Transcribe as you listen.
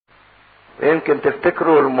يمكن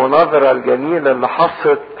تفتكروا المناظرة الجميلة اللي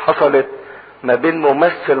حصلت ما بين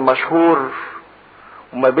ممثل مشهور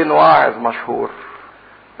وما بين واعظ مشهور.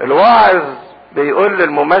 الواعظ بيقول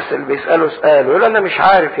للممثل، بيسأله سؤال، يقول انا مش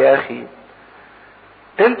عارف يا اخي،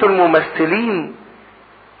 انتوا الممثلين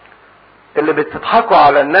اللي بتضحكوا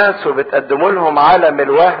على الناس وبتقدموا لهم عالم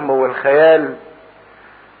الوهم والخيال،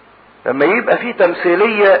 لما يبقى في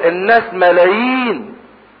تمثيلية الناس ملايين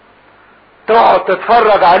تقعد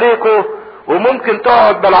تتفرج عليكم، وممكن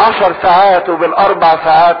تقعد بال10 ساعات وبال4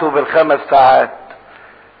 ساعات وبال5 ساعات.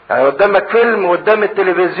 يعني قدامك فيلم قدام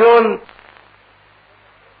التلفزيون،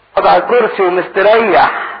 قاعد على الكرسي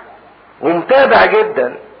ومستريح ومتابع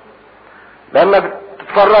جدا. لما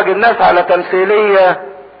بتتفرج الناس على تمثيلية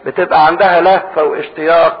بتبقى عندها لهفة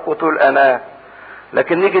واشتياق وطول أناه.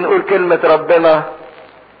 لكن نيجي نقول كلمة ربنا،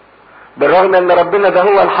 بالرغم ان ربنا ده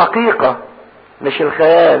هو الحقيقة مش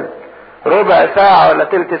الخيال، ربع ساعة ولا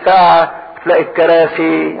تلت ساعة تلاقي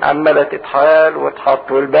الكراسي عمالة تتحال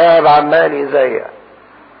وتحط والباب عمال يزيق.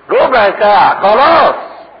 ربع ساعة خلاص.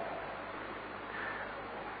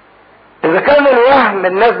 اذا كان الوهم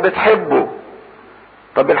الناس بتحبه،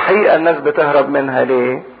 طب الحقيقة الناس بتهرب منها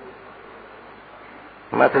ليه؟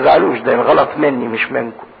 ما تزعلوش، ده غلط مني مش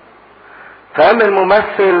منكم. فقام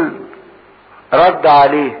الممثل رد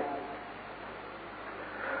عليه،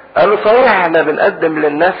 قالوا صحيح احنا بنقدم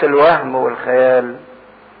للناس الوهم والخيال،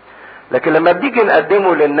 لكن لما بنيجي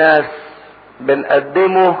نقدمه للناس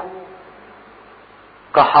بنقدمه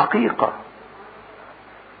كحقيقة.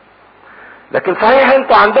 لكن صحيح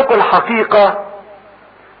انتوا عندكم الحقيقة،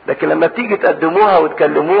 لكن لما بتيجي تقدموها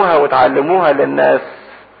وتكلموها وتعلموها للناس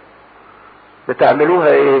بتعملوها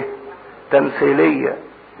ايه؟ تمثيلية،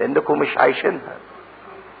 لانكم مش عايشينها.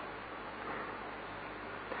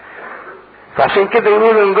 فعشان كده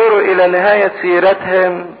يقول انظروا الى نهاية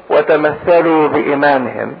سيرتهم وتمثلوا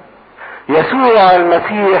بإيمانهم. يسوع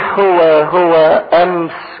المسيح هو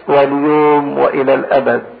امس واليوم والى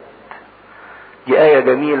الابد. دي آية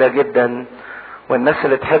جميلة جدا، والناس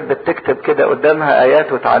اللي تحب تكتب كده قدامها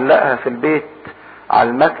آيات وتعلقها في البيت على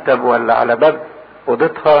المكتب ولا على باب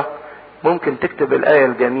اوضتها، ممكن تكتب الآية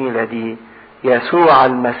الجميلة دي: يسوع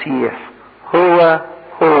المسيح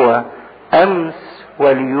هو امس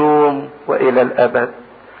واليوم والى الابد.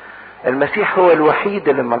 المسيح هو الوحيد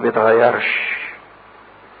اللي ما بيتغيرش.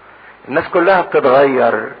 الناس كلها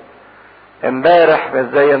بتتغير، امبارح مش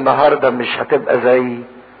زي النهارده، مش هتبقى زي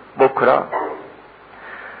بكره.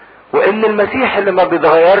 وان المسيح اللي ما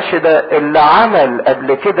بيتغيرش ده اللي عمل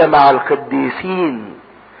قبل كده مع القديسين،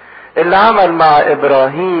 اللي عمل مع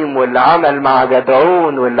ابراهيم، واللي عمل مع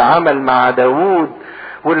جدعون، واللي عمل مع داوود،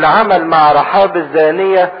 واللي عمل مع رحاب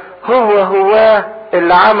الزانية، هو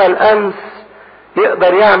اللي عمل امس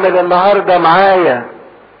يقدر يعمل النهارده معايا،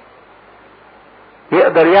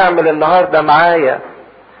 يقدر يعمل النهارده معايا،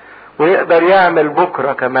 ويقدر يعمل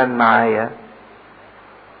بكره كمان معايا.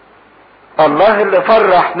 الله اللي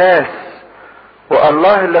فرح ناس،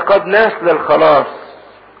 والله اللي قاد ناس للخلاص،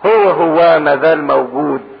 هو ما زال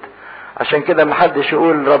موجود. عشان كده محدش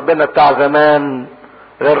يقول ربنا بتاع زمان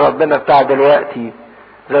غير ربنا بتاع دلوقتي.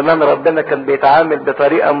 زمان ربنا كان بيتعامل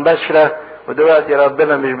بطريقة مباشرة، ودلوقتي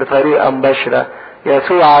ربنا مش بطريقة مباشرة.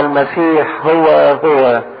 يسوع المسيح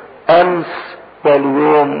هو امس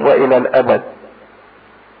واليوم والى الابد.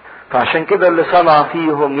 فعشان كده اللي صنع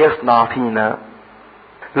فيهم يصنع فينا.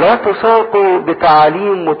 لا تساقوا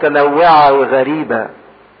بتعاليم متنوعة وغريبة.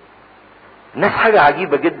 الناس حاجة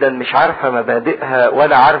عجيبة جدا، مش عارفة مبادئها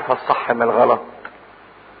ولا عارفة الصح من الغلط.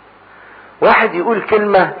 واحد يقول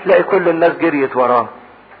كلمة تلاقي كل الناس جريت وراه،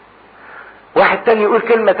 واحد تاني يقول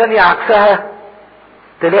كلمة تانية عكسها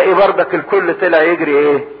تلاقي برضك الكل طلع يجري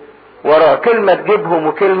ايه وراه. كلمة تجيبهم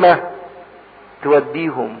وكلمة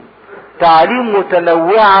توديهم. تعاليم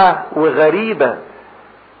متنوعة وغريبة،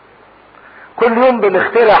 كل يوم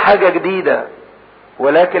بنخترع حاجة جديدة،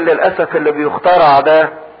 ولكن للأسف اللي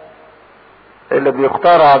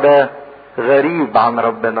بيخترع ده غريب عن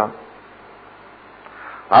ربنا.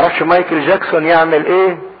 معرفش مايكل جاكسون يعمل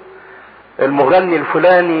ايه، المغني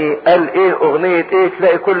الفلاني قال ايه، اغنية ايه،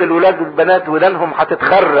 تلاقي كل الولاد والبنات ودانهم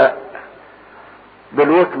هتتخرق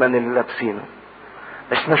بالوكمان اللي لابسينه.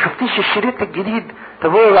 بس ما شفتيش الشريط الجديد؟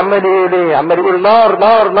 طب هو عمال ايه ليه؟ عمال يقول نار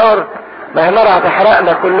نار نار، ما هي نار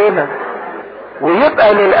هتحرقنا كلنا.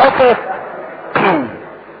 ويبقى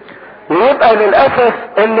للأسف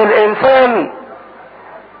ان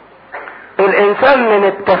الانسان من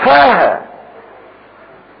التفاهة.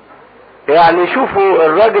 يعني شوفوا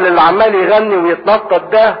الراجل اللي عمال يغني ويتنطط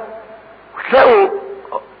ده، وتلاقوا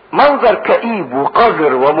منظر كئيب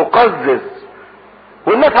وقذر ومقزز،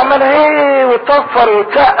 والناس عمالة ايه وتصفر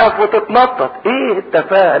وتسقف وتتنطط. ايه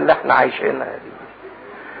التفاهة اللي احنا عايشينها دي؟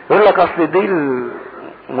 يقول لك اصل دي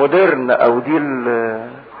المودرن او دي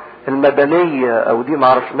المدنية او دي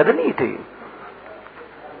معرفش مدنية ايه.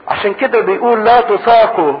 عشان كده بيقول لا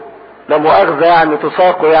تساقوا، لا مؤاخذة يعني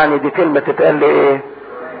تساقوا، يعني دي كلمة تتقال ايه؟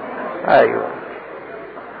 ايوه،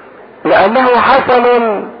 لانه حسن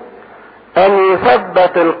ان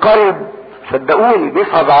يثبت القلب. صدقوني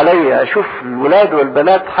بيصعب عليا اشوف الولاد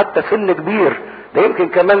والبنات حتى سن كبير، ده يمكن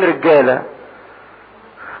كمان رجالة،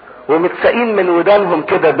 ومتسقين من ودانهم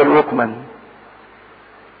كده بالوكمن،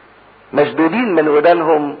 مشدودين من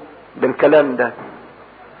ودانهم بالكلام ده.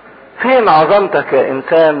 فين عظمتك يا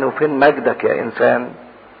انسان وفين مجدك يا انسان؟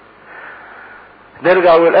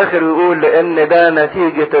 نرجع والاخر يقول لان ده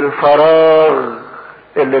نتيجة الفراغ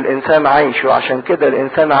اللي الانسان عايشه. عشان كده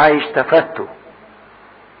الانسان عايش تفتت،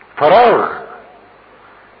 فراغ،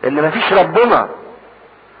 ان مفيش ربنا.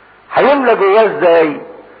 هيملى جواه ازاي؟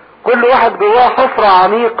 كل واحد جواه حفرة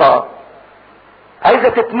عميقة عايزة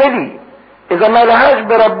تتملي، اذا ما لهاش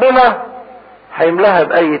بربنا هيملاها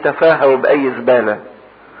باي تفاهة وباي زبالة.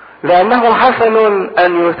 لانه حسن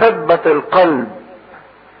ان يثبت القلب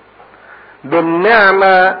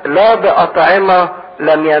بالنعمة لا بأطعمة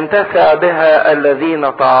لم ينتفع بها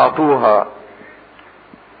الذين تعاطوها.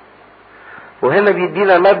 وهنا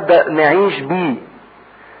بيدينا مبدأ نعيش بيه،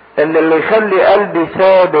 ان اللي يخلي قلبي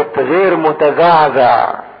ثابت غير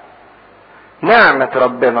متزعزع نعمة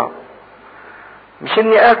ربنا. مش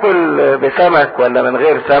اني اكل بسمك ولا من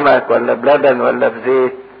غير سمك ولا بلبن ولا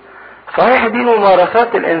بزيت. صحيح دي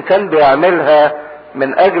ممارسات الانسان بيعملها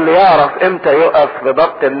من اجل يعرف امتى يقف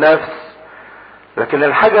بضبط النفس، لكن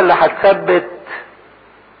الحاجة اللي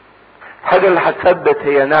هتثبت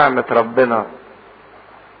هي نعمة ربنا.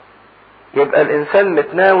 يبقى الانسان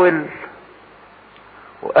متناول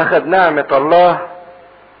واخد نعمة الله،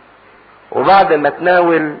 وبعد ما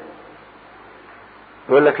تناول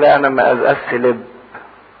يقول لك لا انا ما ازقزش لب.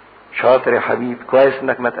 شاطر يا حبيبي، كويس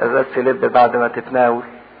انك ما تأزقزش لب بعد ما تتناول.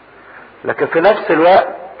 لكن في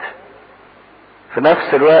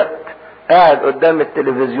نفس الوقت قاعد قدام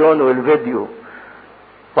التلفزيون والفيديو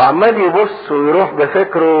وعمال يبص ويروح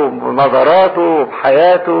بفكره بنظراته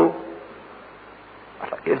وبحياته.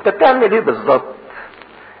 انت بتعمل ايه بالظبط؟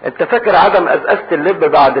 انت فاكر عدم ازقزة اللب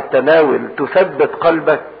بعد التناول تثبت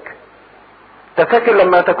قلبك؟ انت فاكر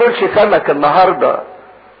لما تاكلش سمك النهارده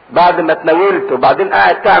بعد ما تناولت وبعدين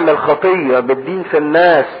قاعد تعمل خطية بالدين في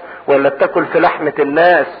الناس، ولا بتاكل في لحمة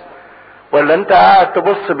الناس، ولا انت قاعد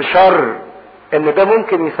تبص بشر، ان ده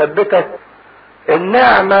ممكن يثبتك؟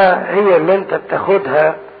 النعمة هي اللي انت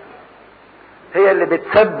بتاخدها هي اللي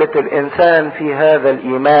بتثبت الانسان في هذا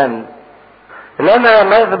الايمان. لنا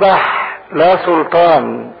مذبح لا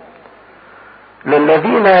سلطان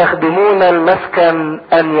للذين يخدمون المسكن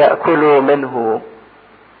ان يأكلوا منه.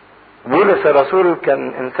 بولس الرسول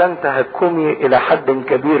كان انسان تهكمي الى حد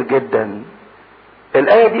كبير جدا.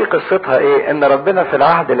 الآية دي قصتها ايه؟ ان ربنا في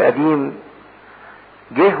العهد القديم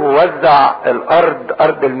جه ووزع الارض،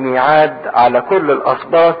 ارض الميعاد، على كل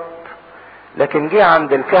الاسباط، لكن جه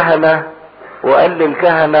عند الكهنة وقال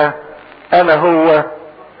للكهنة انا هو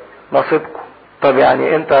نصيبكم. طب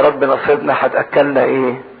يعني انت يا رب نصيبنا هتأكلنا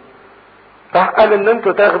ايه؟ راح قال ان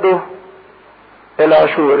انتوا تاخدوا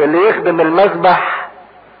العشور، اللي يخدم المذبح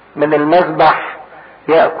من المذبح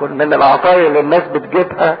يأكل من العطايا اللي الناس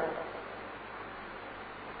بتجيبها،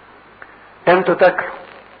 انتوا تاكلوا.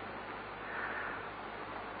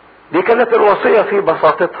 دي كانت الوصية في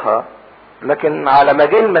بساطتها. لكن على ما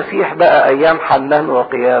جه المسيح بقى ايام حنان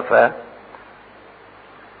وقيافة،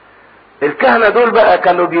 الكهنة دول بقى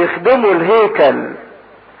كانوا بيخدموا الهيكل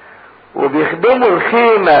وبيخدموا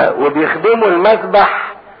الخيمة وبيخدموا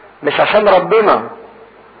المذبح مش عشان ربنا.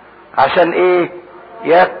 عشان ايه؟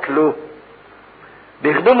 ياكلوا.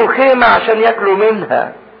 بيخدموا الخيمة عشان ياكلوا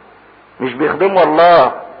منها، مش بيخدموا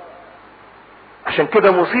الله. عشان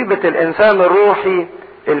كده مصيبة الانسان الروحي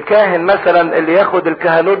الكاهن مثلا اللي ياخد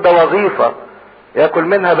الكهنوت ده وظيفة ياكل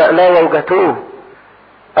منها بقلاوة وجاتوه،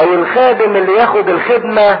 او الخادم اللي ياخد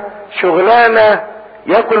الخدمة شغلانة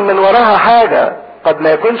ياكل من وراها حاجة. قد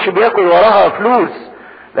ما يكونش بياكل وراها فلوس،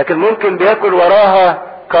 لكن ممكن بياكل وراها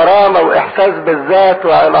كرامة واحساس بالذات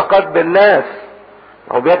وعلاقات بالناس.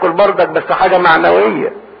 هو بياكل برضك بس حاجة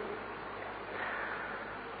معنوية.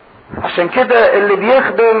 عشان كده اللي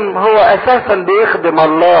بيخدم هو اساسا بيخدم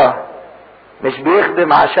الله، مش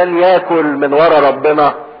بيخدم عشان ياكل من ورا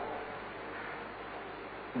ربنا.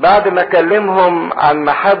 بعد ما كلمهم عن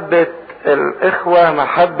محبة الاخوة،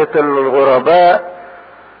 محبة الغرباء،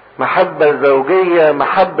 محبة الزوجية،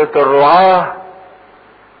 محبة الرعاة،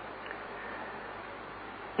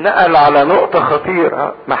 نقل على نقطة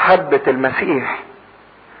خطيرة، محبة المسيح.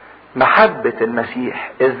 محبة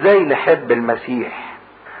المسيح، ازاي نحب المسيح؟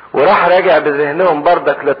 وراح راجع بذهنهم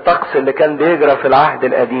بردك للطقس اللي كان بيجرى في العهد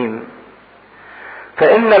القديم.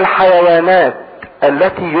 فإن الحيوانات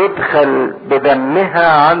التي يدخل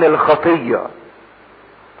بدمها عن الخطية،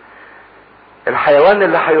 الحيوان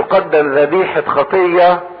اللي هيقدم ذبيحة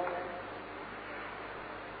خطية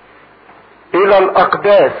إلى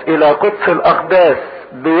الأقداس، إلى قدس الأقداس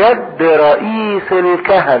بيد رئيس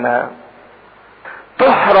الكهنة،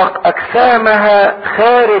 تحرق أجسامها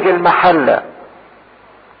خارج المحلة.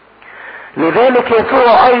 لذلك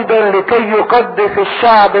يسوع أيضا لكي يقدس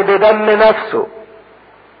الشعب بدم نفسه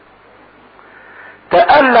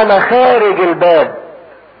تألم خارج الباب،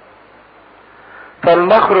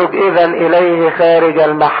 فلنخرج إذا إليه خارج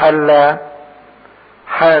المحلة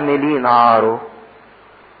حاملين عاره.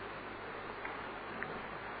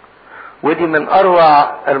 ودي من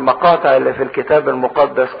أروع المقاطع اللي في الكتاب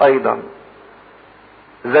المقدس أيضا.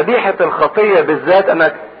 ذبيحة الخطية بالذات،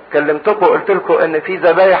 أنا كلمتكم وقلت لكم إن في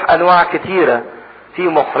ذبايح أنواع كتيرة، في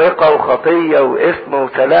محرقة وخطية وإثم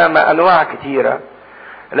وسلامة، أنواع كتيرة.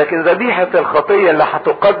 لكن ذبيحة الخطية اللي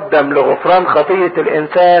هتقدم لغفران خطية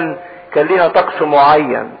الإنسان كان ليها طقس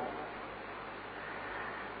معين.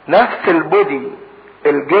 نفس البودي،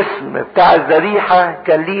 الجسم بتاع الذبيحة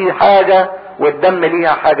كان ليه حاجة والدم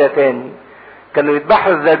ليها حاجة تاني. كانوا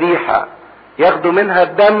يذبحوا الذبيحة، ياخدوا منها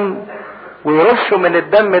الدم ويرشوا من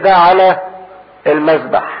الدم ده على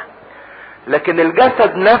المذبح. لكن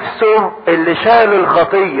الجسد نفسه اللي شال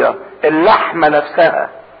الخطية، اللحمة نفسها،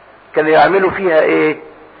 كانوا يعملوا فيها ايه؟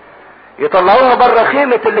 يطلعوها بره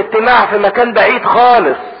خيمة الاجتماع في مكان بعيد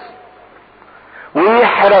خالص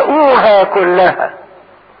ويحرقوها كلها،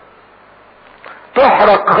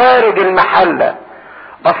 تحرق خارج المحلة.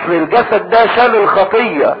 اصل الجسد ده شال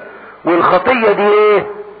الخطية، والخطية دي ايه؟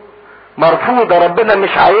 مرفوضة، ربنا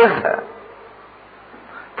مش عايزها،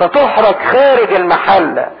 فتحرق خارج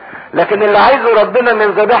المحلة. لكن اللي عايزه ربنا من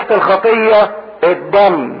ذبيحة الخطية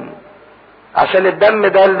الدم، عشان الدم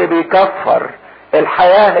ده اللي بيكفر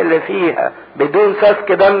الحياة اللي فيها. بدون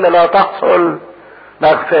سفك دم لا تحصل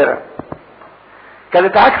مغفرة.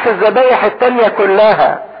 كانت عكس الذبايح التانية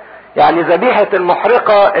كلها. يعني ذبيحة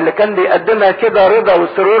المحرقة اللي كان بيقدمها كده رضا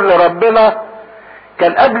وسرور لربنا،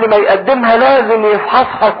 كان قبل ما يقدمها لازم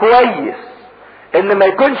يفحصها كويس ان ما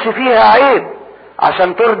يكونش فيها عيب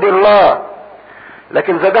عشان ترضي الله.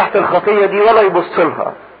 لكن ذبيحة الخطية دي ولا يبص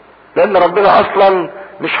لها، لان ربنا اصلا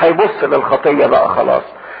مش هيبص للخطية بقى خلاص.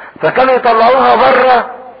 فكانوا يطلعوها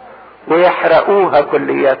بره ويحرقوها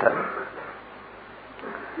كلية.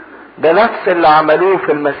 ده نفس اللي عملوه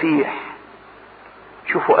في المسيح.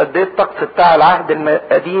 شوفوا قد ايه الطقس بتاع العهد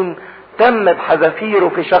القديم تم بحذافيره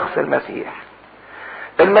في شخص المسيح.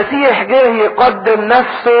 المسيح جه يقدم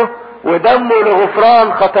نفسه ودمه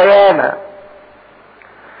لغفران خطايانا،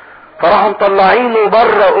 فراحوا مطلعينه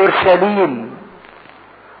بره اورشليم،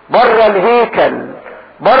 بره الهيكل،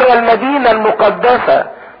 بره المدينة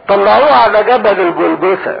المقدسة، طلعوه على جبل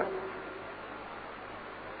الجلجثة.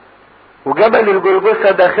 وجبل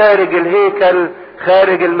الجلجثة ده خارج الهيكل،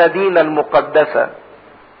 خارج المدينة المقدسة،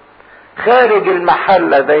 خارج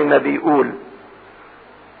المحلة زي ما بيقول.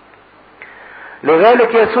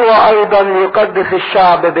 لذلك يسوع ايضا يقدس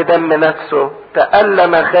الشعب بدم نفسه،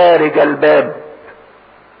 تألم خارج الباب.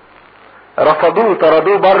 رفضوه،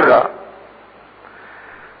 طردوه بره.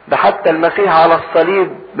 ده حتى المسيح على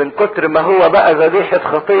الصليب من كتر ما هو بقى ذبيحة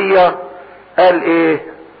خطية قال ايه؟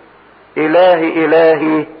 الهي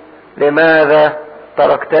الهي لماذا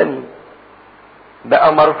تركتني؟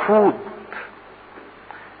 بقى مرفوض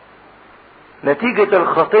نتيجة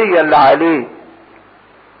الخطية اللي عليه.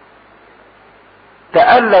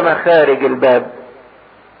 تألم خارج الباب.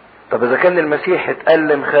 طب اذا كان المسيح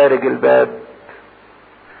اتألم خارج الباب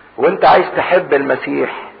وانت عايز تحب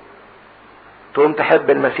المسيح، تقوم تحب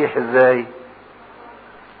المسيح ازاي؟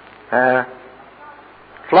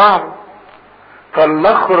 اطلعوا.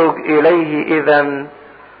 فلنخرج اليه اذا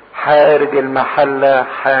خارج المحلة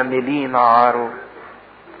حاملين عاره.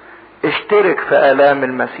 اشترك في آلام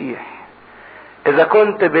المسيح. اذا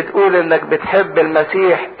كنت بتقول انك بتحب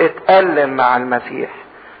المسيح، اتألم مع المسيح،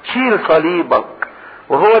 شيل صليبك.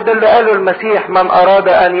 وهو ده اللي قاله المسيح: من اراد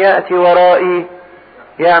ان يأتي ورائي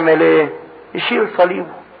يعمل ايه؟ يشيل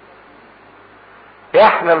صليبه،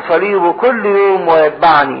 يحمل صليبه كل يوم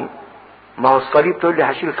ويتبعني. ما هو الصليب تقول لي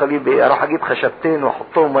هشيل صليب ايه؟ اروح اجيب خشبتين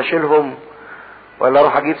واحطهم واشيلهم؟ ولا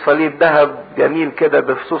اروح اجيب صليب ذهب جميل كده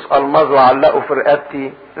بفصوص الماظ واعلقه في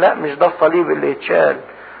رقبتي؟ لا، مش ده الصليب اللي يتشال.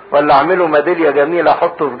 ولا اعمله ميدالية جميلة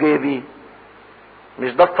احطه في جيبي؟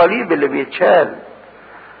 مش ده الصليب اللي بيتشال.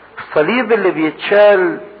 الصليب اللي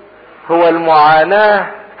بيتشال هو المعاناة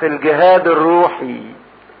في الجهاد الروحي.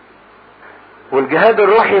 والجهاد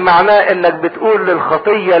الروحي معناه انك بتقول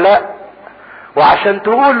للخطية لا، وعشان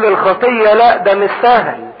تقول للخطية لا ده مش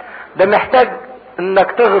سهل، ده محتاج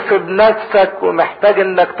انك تغصب نفسك، ومحتاج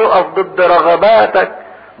انك تقف ضد رغباتك.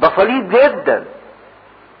 ده صليب جدا.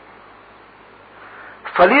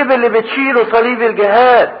 الصليب اللي بتشيله صليب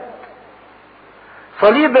الجهاد،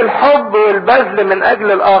 صليب الحب والبذل من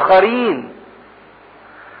اجل الاخرين،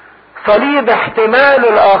 صليب احتمال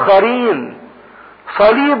الاخرين،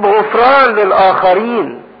 صليب غفران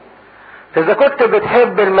للاخرين. فاذا كنت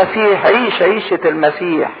بتحب المسيح عيش عيشة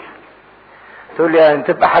المسيح. تقول لي يعني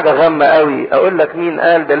تبقى حاجة غامة قوي. اقول لك مين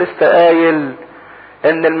قال؟ ده لسه قايل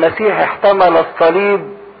ان المسيح احتمل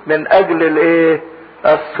الصليب من اجل الايه؟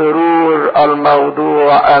 السرور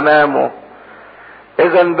الموضوع امامه.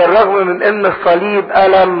 اذا بالرغم من ان الصليب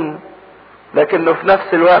الم، لكنه في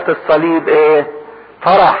نفس الوقت الصليب ايه؟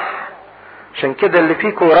 فرح. عشان كده اللي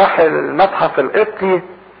فيكم راح المتحف القبطي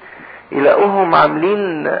يلاقوهم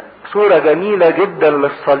عاملين صورة جميلة جدا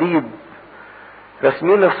للصليب،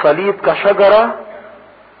 رسمين الصليب كشجرة،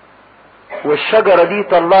 والشجرة دي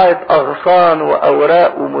طلعت اغصان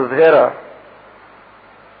واوراق ومزهرة.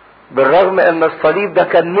 بالرغم ان الصليب ده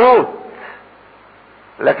كان موت،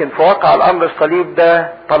 لكن في واقع الامر الصليب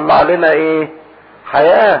ده طلع لنا ايه؟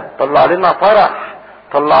 حياة، طلع لنا فرح،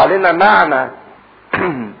 طلع لنا معنى.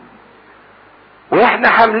 واحنا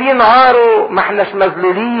حاملين عاره، ما احناش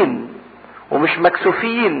مذلولين ومش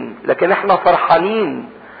مكسوفين، لكن احنا فرحانين،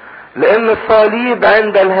 لان الصليب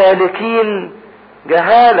عند الهالكين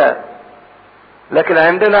جهالة، لكن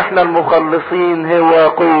عندنا احنا المخلصين هو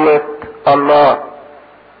قوة الله.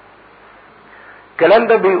 الكلام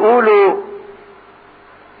ده بيقولوا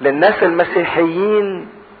للناس المسيحيين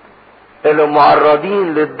اللي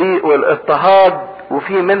معرضين للضيق والاضطهاد،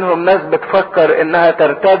 وفي منهم ناس بتفكر انها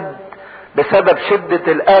ترتد بسبب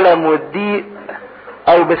شدة الألم والضيق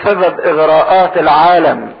او بسبب اغراءات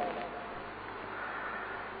العالم.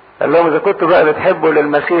 قال لهم اذا كنتوا بقى بتحبوا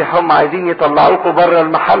للمسيح، هم عايزين يطلعوكوا بره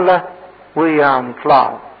المحلة، وايه يعني؟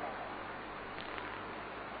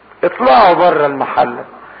 اطلعوا بره المحلة.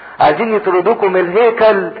 عايزين يطردوكم من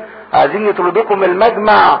الهيكل، عايزين يطردوكم من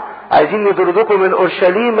المجمع، عايزين يطردوكم من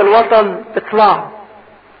اورشليم الوطن، اطلعوا.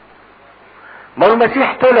 ما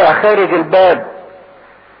المسيح طلع خارج الباب.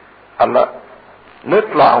 الله،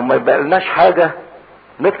 نطلع وما يبقالناش حاجة؟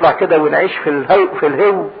 نطلع كده ونعيش في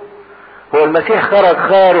الهو؟ هو المسيح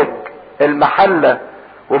خارج المحلة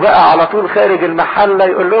وبقى على طول خارج المحلة؟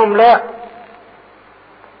 يقول لهم لا،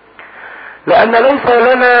 لأن ليس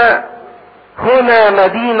لنا هنا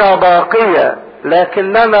مدينة باقية،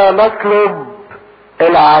 لكننا نطلب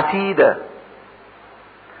العتيدة.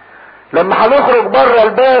 لما هنخرج بره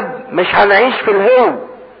الباب مش هنعيش في الهو،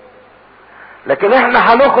 لكن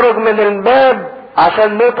احنا هنخرج من الباب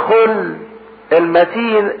عشان ندخل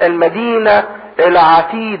المدينة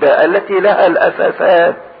العتيدة التي لها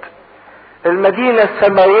الأساسات، المدينة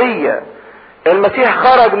السماوية. المسيح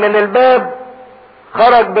خرج من الباب،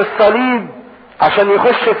 خرج بالصليب عشان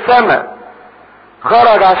يخش السماء،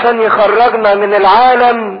 خرج عشان يخرجنا من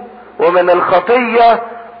العالم ومن الخطية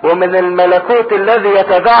ومن الملكوت الذي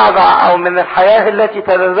يتزعزع، او من الحياة التي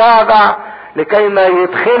تتزعزع، لكي ما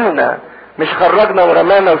يدخلنا. مش خرجنا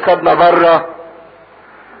ورمانا وسابنا بره،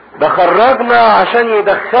 ده خرجنا عشان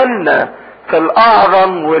يدخلنا في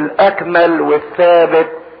الاعظم والاكمل والثابت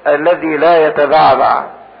الذي لا يتزعزع.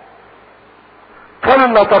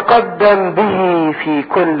 فلنتقدم به في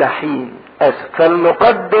كل حين،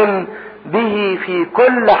 فلنقدم به في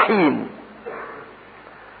كل حين.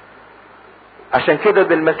 عشان كده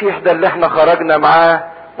بالمسيح ده اللي احنا خرجنا معاه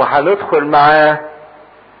وهندخل معاه،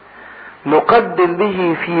 نقدم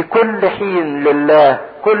به في كل حين لله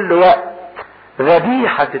كل وقت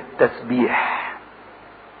ذبيحة التسبيح.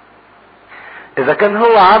 اذا كان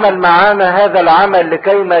هو عمل معانا هذا العمل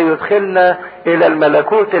لكي ما يدخلنا الى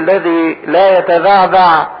الملكوت الذي لا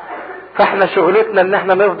يتزعزع، فاحنا شغلتنا ان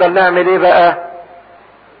احنا نفضل نعمل ايه بقى؟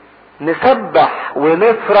 نسبح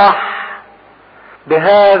ونفرح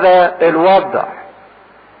بهذا الوضع.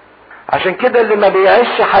 عشان كده اللي ما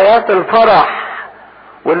بيعيش حياة الفرح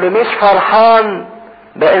واللي مش فرحان،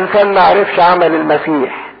 ده انسان ما عرفش عمل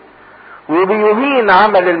المسيح وبيهين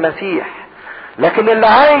عمل المسيح. لكن اللي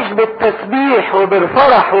عايش بالتسبيح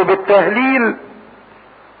وبالفرح وبالتهليل،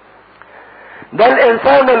 ده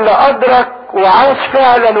الانسان اللي ادرك وعاش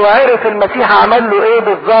فعلا وعرف المسيح عمل له ايه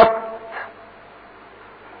بالظبط.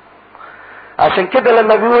 عشان كده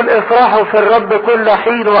لما بيقول افرحوا في الرب كل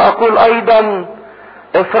حين، واقول ايضا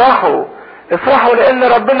افرحوا. افرحوا لان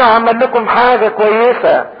ربنا عمل لكم حاجة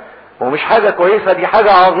كويسة، ومش حاجة كويسة، دي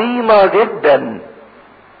حاجة عظيمة جدا.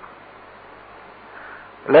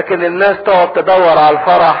 لكن الناس تقعد تدور على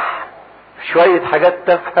الفرح شوية حاجات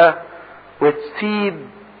تافهة وتسيب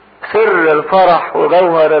سر الفرح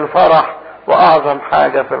وجوهر الفرح واعظم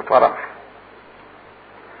حاجة في الفرح.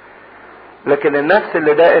 لكن النفس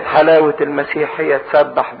اللي دقت حلاوة المسيح هي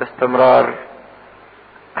تسبح باستمرار.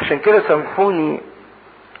 عشان كده سامحوني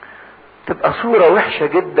تبقى صورة وحشة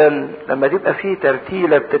جدا لما تبقى فيه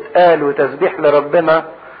ترتيلة بتتقال وتسبيح لربنا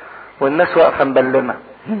والناس واقفة مبلمة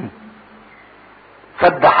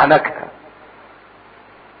سبح نكهة.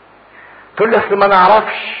 تقول لي اصل ما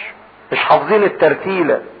نعرفش مش حافظين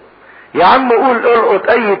الترتيلة. يا عم قول القط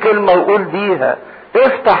اي كلمة وقول بيها،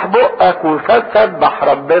 افتح بقك وسبح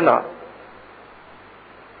ربنا،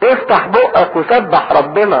 افتح بقك وسبح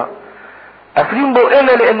ربنا. قافلين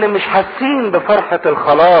بقنا لان مش حاسين بفرحة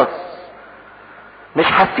الخلاص، مش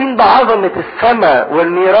حاسين بعظمة السماء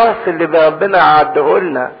والميراث اللي ربنا عده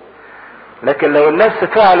لنا. لكن لو النفس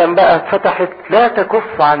فعلا بقى اتفتحت لا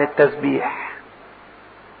تكف عن التسبيح،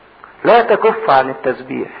 لا تكف عن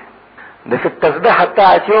التسبيح. ده في التسبيحة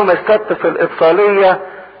بتاعت يوم السبت في الإبصالية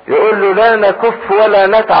يقول له لا نكف ولا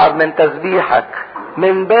نتعب من تسبيحك،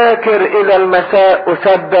 من باكر إلى المساء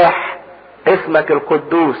أسبح اسمك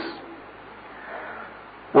القدوس.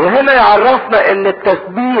 وهنا يعرفنا ان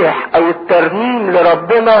التسبيح او الترنيم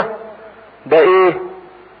لربنا ده ايه؟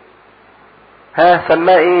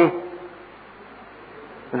 سماه ايه؟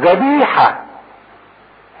 ذبيحة.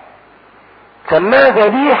 سماه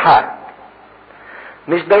ذبيحة.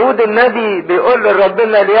 مش داود النبي بيقول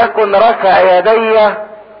لربنا ليكن رفع يدي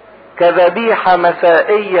كذبيحة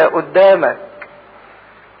مسائية قدامك؟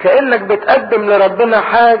 كأنك بتقدم لربنا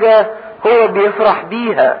حاجة هو بيفرح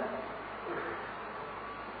بيها.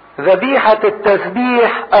 ذبيحة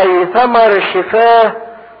التسبيح اي ثمر شفاه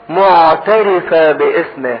معترفة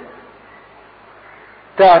باسمه.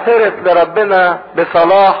 تعترف لربنا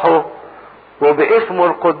بصلاحه وباسمه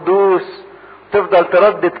القدوس، تفضل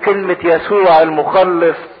تردد كلمة يسوع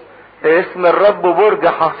المخلص، اسم الرب برج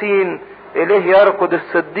حصين اليه يركض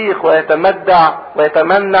الصديق ويتمدع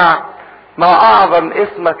ويتمنع. ما اعظم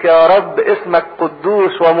اسمك يا رب، اسمك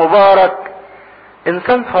قدوس ومبارك.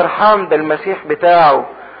 انسان فرحان بالمسيح بتاعه.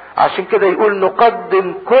 عشان كده يقول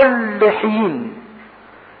نقدم كل حين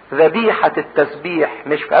ذبيحة التسبيح،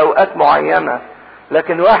 مش في اوقات معينة،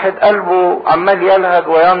 لكن واحد قلبه عمال يلهج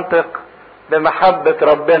وينطق بمحبة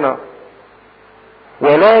ربنا.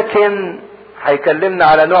 ولكن هيكلمنا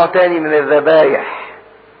على نوع تاني من الذبايح.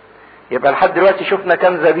 يبقى لحد دلوقتي شفنا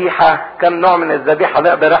كم ذبيحة، كم نوع من الذبيحة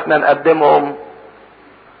نقدر احنا نقدمهم.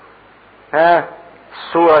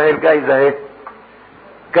 الصورة هي الجايزة اهي.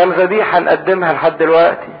 كم ذبيحة نقدمها لحد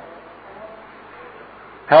دلوقتي؟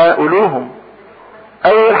 قولوهم.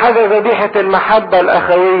 اول حاجة ذبيحة المحبة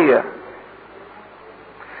الاخوية.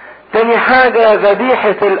 تاني حاجة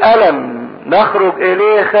ذبيحة الالم، نخرج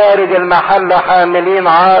اليه خارج المحلة حاملين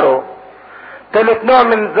عاره. تالت نوع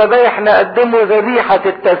من الذبايح نقدمه ذبيحة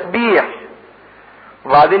التسبيح.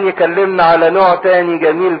 وبعدين يكلمنا على نوع تاني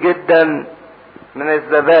جميل جدا من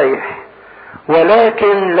الذبايح.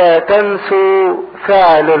 ولكن لا تنسوا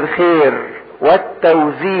فعل الخير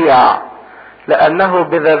والتوزيع لانه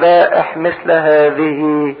بذبائح مثل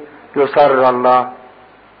هذه يسر الله.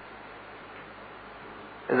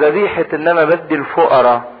 ذبيحة ان انا بدي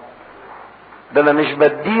الفقراء، ده انا مش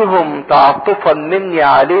بديهم تعاطفا مني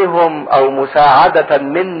عليهم او مساعدة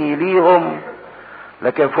مني ليهم،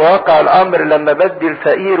 لكن في واقع الامر لما بدي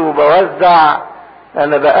الفقير وبوزع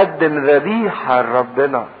انا بقدم ذبيحة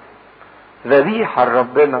لربنا، ذبيحة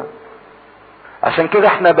لربنا. عشان كده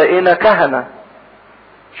احنا بقينا كهنة،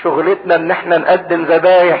 شغلتنا ان احنا نقدم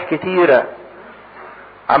ذبايح كتيرة،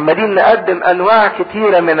 عمالين نقدم انواع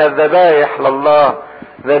كتيرة من الذبايح لله.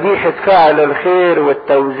 ذبيحة فعل الخير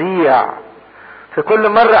والتوزيع. في كل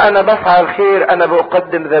مرة انا بفعل خير انا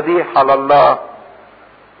بقدم ذبيحة لله.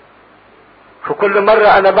 في كل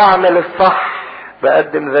مرة انا بعمل الصح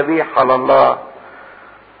بقدم ذبيحة لله.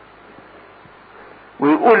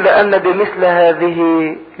 ويقول لان بمثل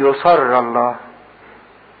هذه يسر الله.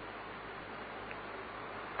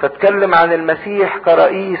 فاتكلم عن المسيح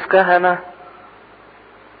كرئيس كهنة،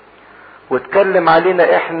 واتكلم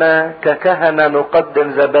علينا احنا ككهنة نقدم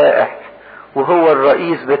ذبائح وهو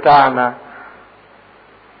الرئيس بتاعنا.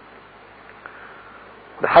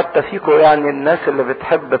 حتى فيكم يعني الناس اللي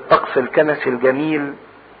بتحب الطقس الكنسي الجميل،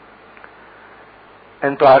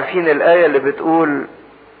 انتوا عارفين الآية اللي بتقول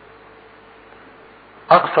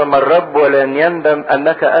اقسم الرب ولن يندم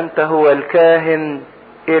انك انت هو الكاهن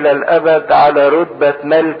الى الابد على رتبة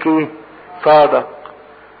ملكي صادق.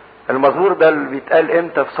 المزمور ده اللي بيتقال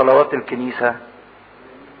امتى في صلوات الكنيسة؟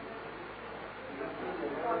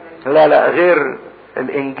 لا غير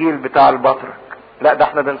الانجيل بتاع البطرك. لا، ده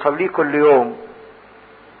احنا بنصليه كل يوم،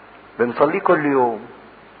 بنصليه كل يوم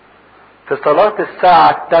في صلاة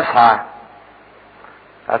الساعة 9.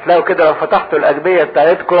 هتلاقوا كده لو فتحتوا الأجبية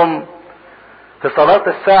بتاعتكم في صلاة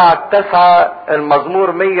الساعة 9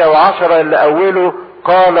 المزمور 110 اللي أوله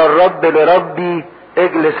قال الرب لربي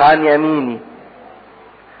اجلس عن يميني.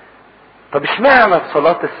 طب اشمعنى في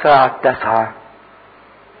صلاة الساعة 9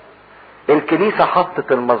 الكنيسة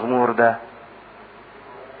حطت المزمور ده؟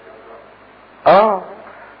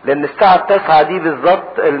 لأن الساعة 9 دي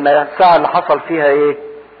بالظبط الساعة اللي حصل فيها ايه؟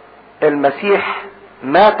 المسيح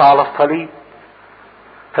مات على الصليب.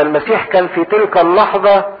 فالمسيح كان في تلك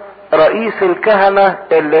اللحظة رئيس الكهنة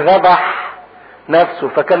اللي ذبح نفسه،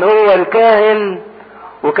 فكان هو الكاهن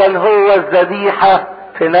وكان هو الذبيحة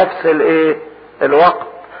في نفس الوقت.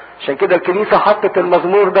 عشان كده الكنيسة حطت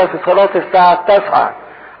المزمور ده في صلاة الساعة 9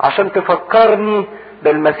 عشان تفكرني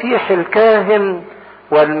بالمسيح الكاهن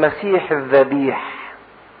والمسيح الذبيح.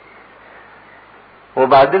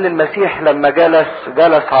 وبعدين المسيح لما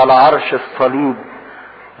جلس على عرش الصليب،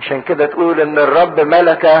 عشان كده تقول ان الرب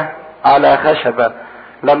ملك على خشبة.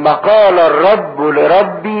 لما قال الرب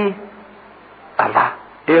لربي، الله،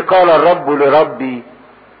 ايه قال الرب لربي؟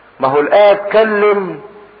 ما هو الآب كلم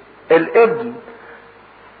الابن،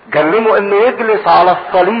 كلمه انه يجلس على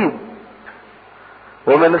الصليب،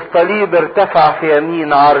 ومن الصليب ارتفع في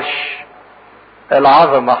يمين عرش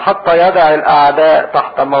العظمة حتى يضع الاعداء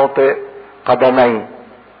تحت موطئ قدميه.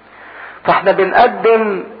 فاحنا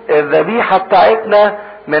بنقدم الذبيحة بتاعتنا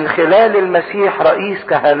من خلال المسيح رئيس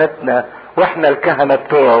كهنتنا، واحنا الكهنة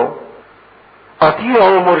بتوعه.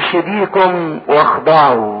 اطيعوا مرشديكم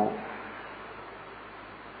واخضعوا.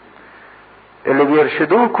 اللي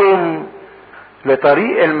بيرشدوكم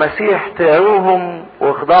لطريق المسيح طيعوهم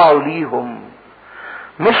واخضعوا ليهم،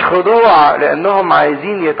 مش خضوع لانهم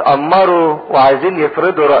عايزين يتأمروا وعايزين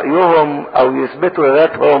يفرضوا رأيهم او يثبتوا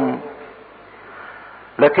ذاتهم،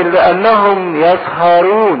 لكن لانهم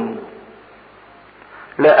يسهرون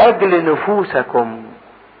لاجل نفوسكم.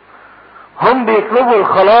 هم بيطلبوا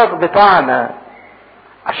الخلاص بتاعنا،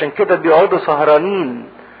 عشان كده بيقعدوا سهرانين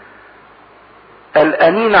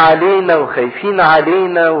قلقانين علينا وخايفين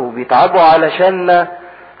علينا وبيتعبوا علشاننا،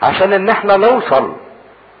 عشان ان احنا نوصل.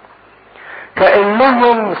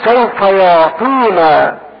 كأنهم سوف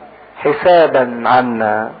يعطونا حسابا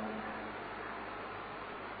عنا.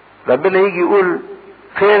 ربنا يجي يقول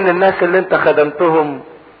فين الناس اللي انت خدمتهم،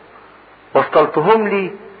 وصلتهم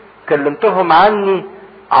لي، كلمتهم عني،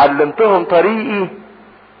 علمتهم طريقي؟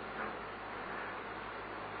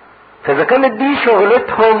 فاذا كانت دي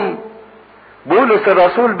شغلتهم، بولس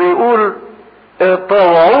الرسول بيقول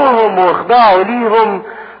طوعوهم واخضعوا ليهم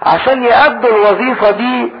عشان يأدوا الوظيفة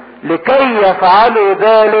دي لكي يفعلوا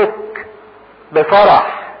ذلك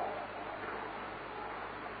بفرح.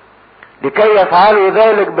 لكي يفعلوا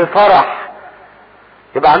ذلك بفرح،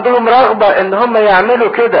 يبقى عندهم رغبة ان هم يعملوا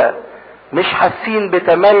كده، مش حاسين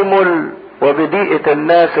بتململ وبضيقة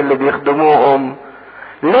الناس اللي بيخدموهم.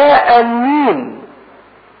 لا، أنين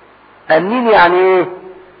يعني ايه؟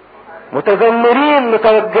 متذمرين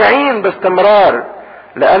متوجعين باستمرار،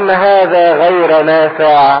 لان هذا غير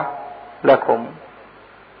نافع لكم،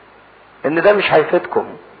 ان ده مش هيفيدكم.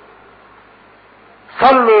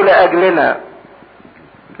 صلوا لاجلنا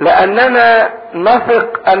لاننا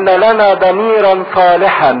نثق ان لنا ضميرا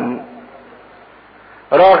صالحا،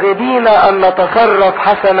 راغبين ان نتصرف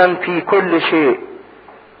حسنا في كل شيء.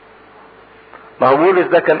 ما هو بولس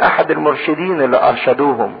ده كان احد المرشدين اللي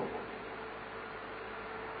ارشدوهم،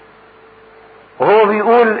 وهو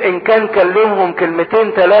بيقول ان كان كلمهم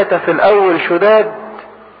كلمتين 3 في الاول شداد،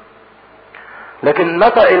 لكن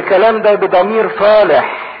نطق الكلام ده بضمير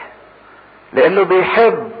صالح، لانه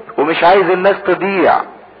بيحب ومش عايز الناس تضيع.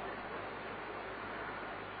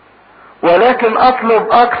 ولكن اطلب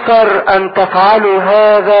اكثر ان تفعلوا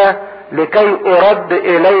هذا لكي ارد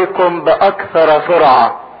اليكم باكثر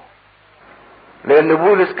سرعة. لان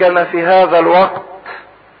بولس كان في هذا الوقت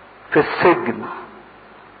في السجن،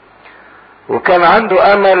 وكان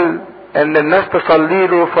عنده امل ان الناس تصلي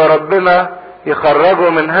له فربنا يخرجه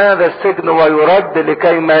من هذا السجن ويرد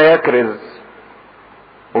لكي ما يكرز.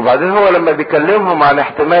 وبعدين هو لما بيكلمهم عن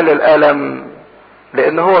احتمال الالم،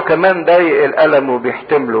 لان هو كمان ضايق الالم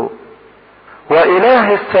وبيحتمله.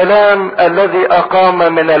 واله السلام الذي اقام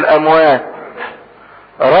من الاموات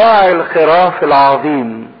راعي الخراف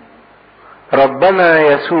العظيم ربنا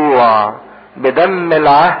يسوع بدم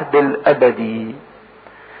العهد الابدي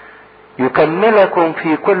يكملكم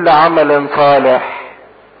في كل عمل صالح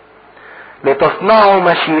لتصنعوا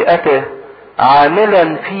مشيئته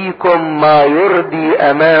عاملا فيكم ما يرضي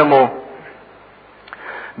امامه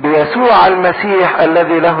بيسوع المسيح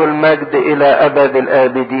الذي له المجد الى ابد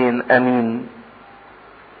الابدين امين.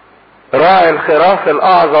 راعي الخراف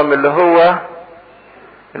الاعظم اللي هو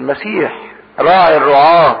المسيح، راعي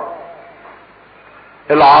الرعاة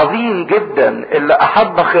العظيم جدا اللي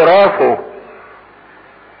احب خرافه،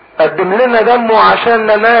 قدم لنا دمه عشان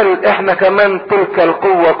ننال احنا كمان تلك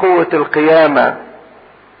القوة، قوة القيامة.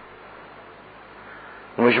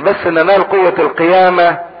 ومش بس ننال قوة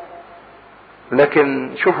القيامة،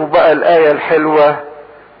 لكن شوفوا بقى الآية الحلوة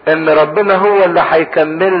ان ربنا هو اللي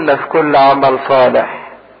هيكملنا في كل عمل صالح.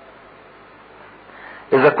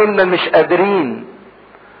 اذا كنا مش قادرين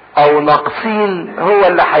او ناقصين، هو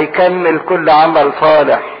اللي هيكمل كل عمل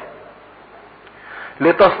صالح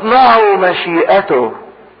لتصنعوا مشيئته.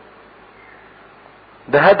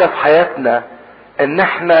 ده هدف حياتنا، ان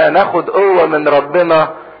احنا ناخد قوة من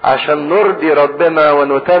ربنا عشان نرضي ربنا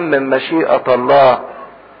ونتمم مشيئة الله.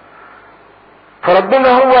 فربنا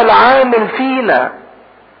هو العامل فينا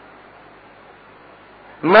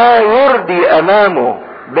ما يرضي امامه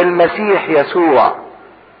بالمسيح يسوع.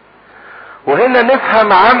 وهنا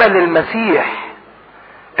نفهم عمل المسيح.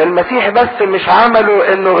 المسيح بس مش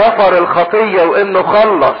عمله انه غفر الخطية وانه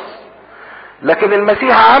خلص، لكن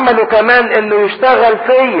المسيح عمله كمان انه يشتغل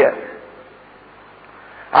فيا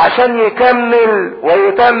عشان يكمل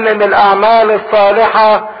ويتمم الاعمال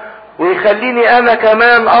الصالحة ويخليني انا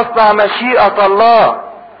كمان اصنع مشيئة الله.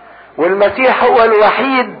 والمسيح هو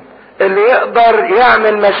الوحيد اللي يقدر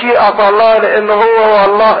يعمل مشيئة الله، لانه هو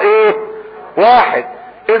والله ايه؟ واحد.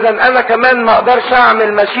 اذا انا كمان ما اقدرش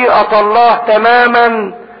اعمل مشيئة الله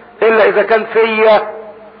تماما الا اذا كان فيا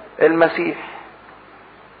المسيح.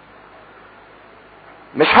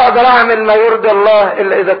 مش هقدر اعمل ما يرضي الله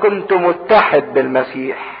الا اذا كنت متحد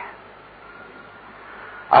بالمسيح.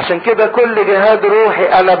 عشان كده كل جهاد روحي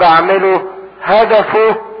انا بعمله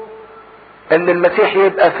هدفه ان المسيح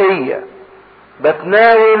يبقى فيا.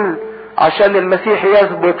 بتناول عشان المسيح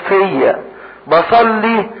يثبت فيا،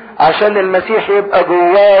 بصلي عشان المسيح يبقى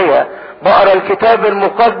جوايا، بقرا الكتاب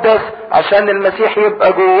المقدس عشان المسيح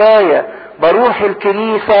يبقى جوايا، بروح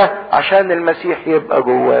الكنيسة عشان المسيح يبقى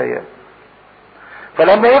جوايا.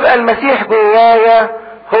 فلما يبقى المسيح جوايا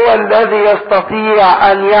هو الذي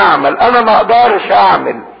يستطيع ان يعمل، انا ما اقدرش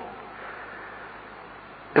اعمل.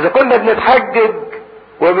 اذا كنا بنتحجج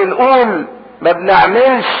وبنقول ما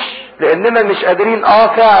بنعملش لاننا مش قادرين،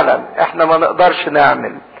 فعلا احنا ما نقدرش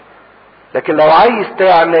نعمل. لكن لو عايز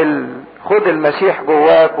تعمل خد المسيح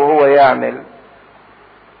جواك وهو يعمل.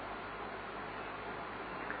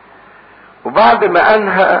 وبعد ما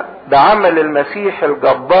انهى بعمل المسيح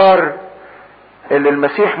الجبار اللي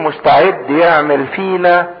المسيح مستعد يعمل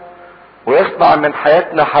فينا ويصنع من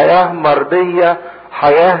حياتنا حياة مرضية،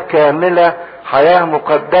 حياة كاملة، حياة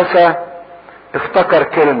مقدسة، افتكر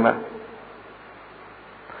كلمة: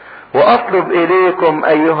 واطلب اليكم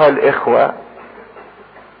ايها الاخوة.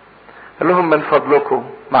 قال لهم من فضلكم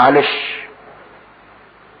معلش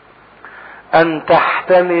ان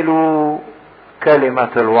تحتملوا كلمة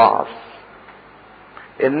الوعظ.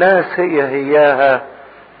 الناس هياها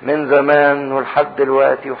من زمان ولحد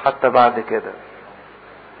دلوقتي وحتى بعد كده،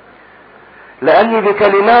 لاني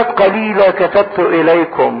بكلمات قليلة كتبت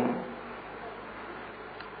اليكم.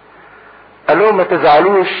 قالوا ما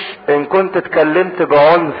تزعلوش ان كنت اتكلمت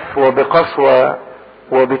بعنف وبقسوة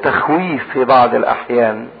وبتخويف في بعض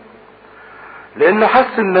الاحيان، لانه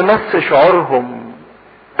حس ان مس شعورهم،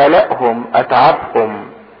 قلقهم،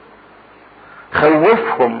 اتعبهم،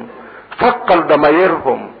 خوفهم، ثقل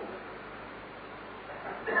ضمايرهم.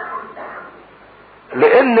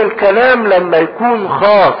 لان الكلام لما يكون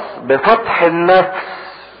خاص بفتح النفس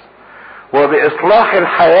وباصلاح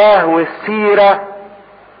الحياة والسيرة،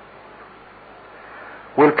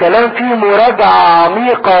 والكلام فيه مراجعة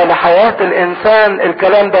عميقة لحياة الانسان،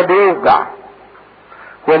 الكلام ده بيوجع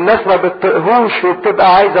والناس ما بتطقهوش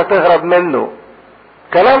وبتبقى عايزة تهرب منه.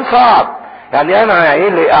 كلام صعب. يعني انا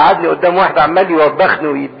اللي قعدني قدام واحد عمال يوبخني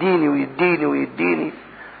ويديني ويديني ويديني،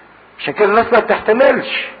 عشان كده الناس ما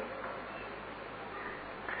بتحتملش.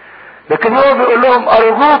 لكن هو بيقول لهم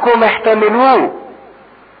ارجوكم احتملوه،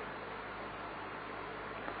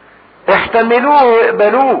 احتملوه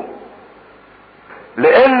واقبلوه،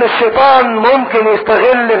 لان الشيطان ممكن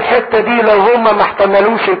يستغل الحتة دي لو هم ما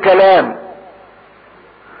احتملوش الكلام.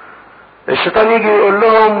 الشيطان يجي يقول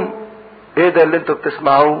لهم ايه ده اللي انتوا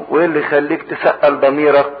بتسمعوه، وايه اللي يخليك تثقل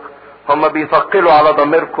ضميرك؟ هم بيثقلوا على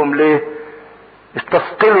ضميركم ليه؟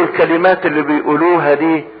 استثقلوا الكلمات اللي بيقولوها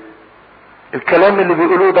دي. الكلام اللي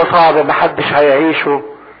بيقولوه ده صعب، محدش هيعيشه.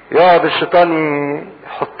 يقعد الشيطان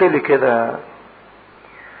يحط لي كده: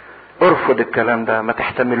 ارفض الكلام ده، ما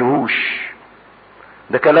تحتملهوش،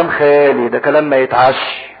 ده كلام خيالي، ده كلام ما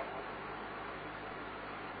يتعش.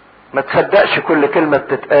 ما تصدقش كل كلمة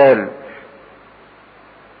بتتقال،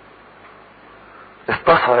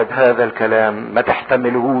 استصعب هذا الكلام، ما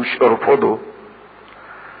تحتملهوش، ارفضه.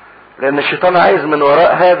 لان الشيطان عايز من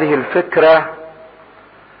وراء هذه الفكرة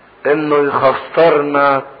انه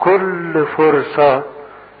يخسرنا كل فرصة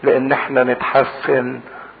لان احنا نتحسن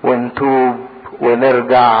ونتوب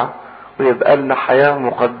ونرجع ويبقى لنا حياة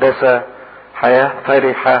مقدسة، حياة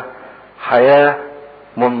فرحة، حياة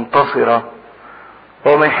منتصرة.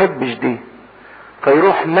 هو ما يحبش دي،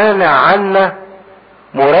 فيروح مانع عنا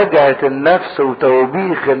مراجعة النفس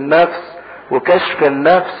وتوبيخ النفس وكشف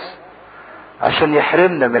النفس عشان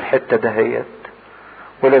يحرمنا من الحتة دهيت.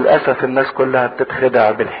 وللأسف الناس كلها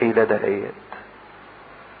بتتخدع بالحيلة دهيت،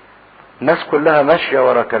 الناس كلها ماشية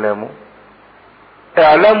ورا كلامه.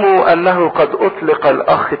 اعلموا انه قد اطلق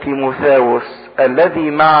الاخ تيموثاوس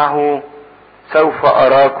الذي معه سوف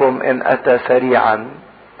اراكم ان اتى سريعا.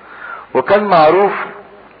 وكان معروف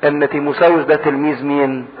ان تيموثاوس ده تلميذ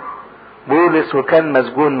مين؟ بولس، وكان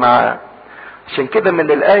مسجون معاه. عشان كده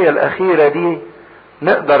من الآية الأخيرة دي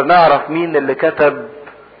نقدر نعرف مين اللي كتب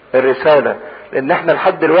الرسالة، لأن احنا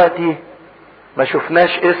لحد دلوقتي ما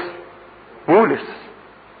شفناش اسم بولس.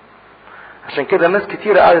 عشان كده ناس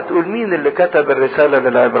كتير قاعدة تقول مين اللي كتب الرسالة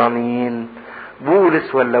للعبرانيين،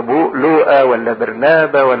 بولس ولا لوقا ولا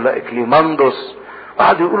برنابا ولا إكليماندوس،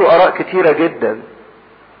 قعدوا يقولوا آراء كتيرة جدا.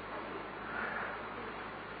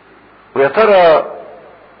 ويا ترى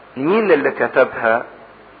مين اللي كتبها؟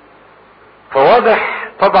 فواضح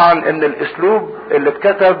طبعا ان الاسلوب اللي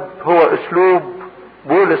اتكتب هو اسلوب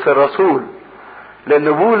بولس الرسول،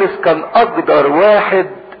 لان بولس كان اقدر واحد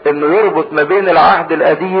انه يربط ما بين العهد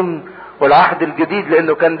القديم والعهد الجديد،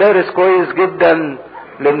 لانه كان دارس كويس جدا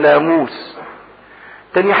للناموس.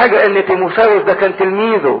 تاني حاجة ان تيموثاوس ده كان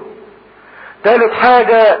تلميذه. تالت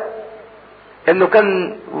حاجة انه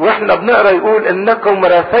كان واحنا بنقرا يقول انكم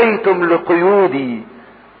رثيتم لقيودي،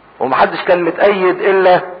 ومحدش كان متأيد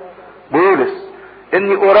الا بولس،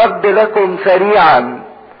 اني ارد لكم سريعا،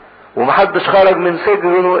 ومحدش خرج من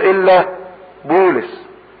سجنه الا بولس.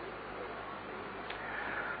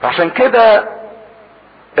 فعشان كده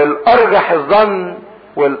الارجح الظن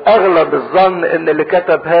والاغلب الظن ان اللي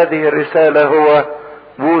كتب هذه الرسالة هو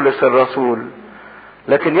بولس الرسول.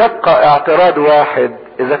 لكن يبقى اعتراض واحد،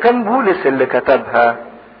 اذا كان بولس اللي كتبها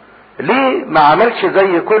ليه ما عملش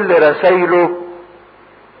زي كل رسايله؟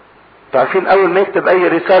 تعرفين اول ما يكتب اي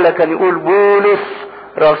رسالة كان يقول بولس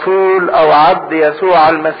رسول او عبد يسوع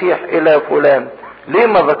المسيح الى فلان، ليه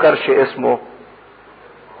ما ذكرش اسمه؟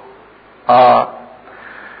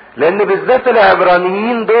 لان بالذات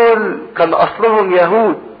العبرانيين دول كان اصلهم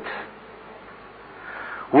يهود،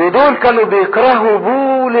 ودول كانوا بيكرهوا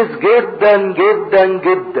بولس جدا جدا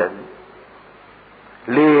جدا.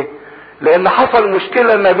 ليه؟ لان حصل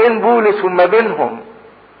مشكلة ما بين بولس وما بينهم.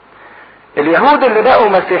 اليهود اللي بقوا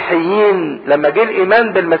مسيحيين لما جه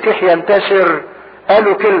الايمان بالمسيح ينتشر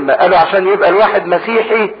قالوا كلمة، قالوا عشان يبقى الواحد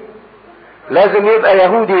مسيحي لازم يبقى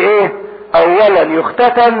يهودي ايه؟ اولا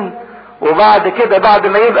يختتن، وبعد كده بعد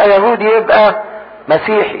ما يبقى يهودي يبقى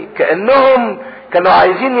مسيحي. كأنهم كانوا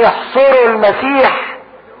عايزين يحصروا المسيح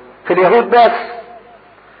في اليهود بس.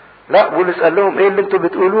 لا، بولس قال لهم ايه اللي انتوا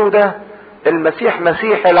بتقولوه ده؟ المسيح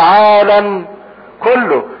مسيح العالم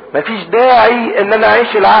كله، مفيش داعي ان انا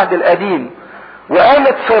اعيش العهد القديم.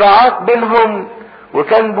 وقامت صراعات بينهم،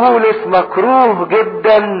 وكان بولس مكروه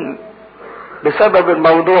جدا بسبب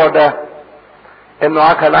الموضوع ده،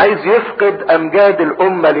 انه كان عايز يفقد امجاد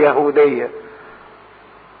الامة اليهودية.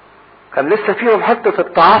 كان لسه فيهم حتة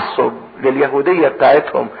التعصب لليهودية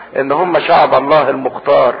بتاعتهم، ان هم شعب الله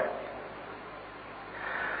المختار.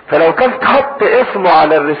 فلو كان تحط اسمه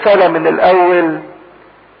على الرسالة من الاول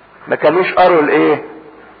ما كانوش قروا الايه؟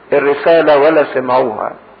 الرسالة ولا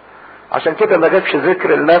سمعوها. عشان كده ما جابش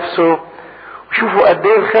ذكر لنفسه. وشوفوا قد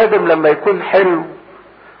ايه الخادم لما يكون حلو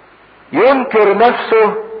ينكر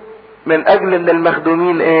نفسه من اجل ان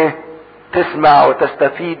المخدومين ايه؟ تسمع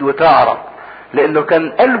وتستفيد وتعرف، لانه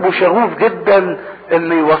كان قلبه شغوف جدا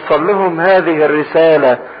انه يوصل لهم هذه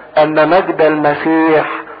الرسالة، ان مجد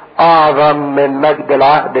المسيح اعظم من مجد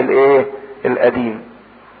العهد الايه؟ القديم.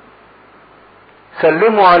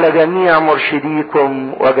 سلموا على جميع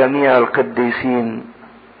مرشديكم وجميع القديسين.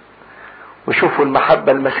 وشوفوا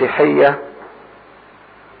المحبة المسيحية،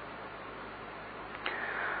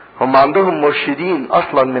 هم عندهم مرشدين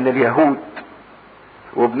اصلا من اليهود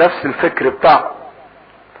وبنفس الفكر بتاعه.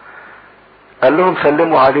 قال لهم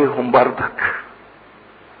سلموا عليهم بردك،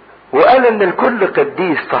 وقال ان الكل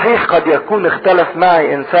قديس. صحيح قد يكون اختلف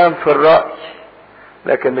معي انسان في الرأي،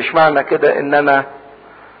 لكن مش معنى كده ان انا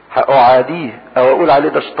هأعاديه او اقول عليه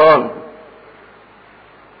ده شيطان.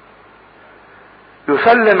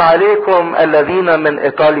 يسلم عليكم الذين من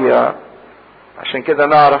ايطاليا. عشان كده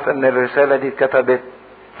نعرف ان الرسالة دي اتكتبت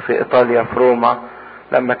في ايطاليا في روما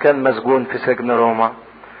لما كان مسجون في سجن روما.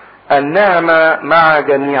 النعمة مع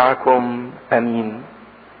جميعكم امين.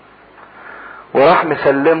 وراح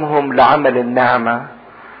مسلمهم لعمل النعمة.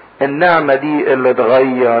 النعمة دي اللي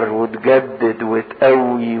تغير وتجدد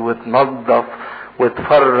وتقوي وتنظف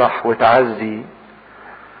وتفرح وتعزي.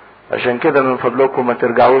 عشان كده من فضلكم ما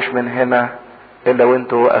ترجعوش من هنا الا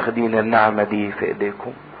وانتوا اخدين النعمة دي في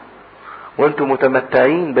ايديكم، وانتوا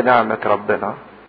متمتعين بنعمة ربنا.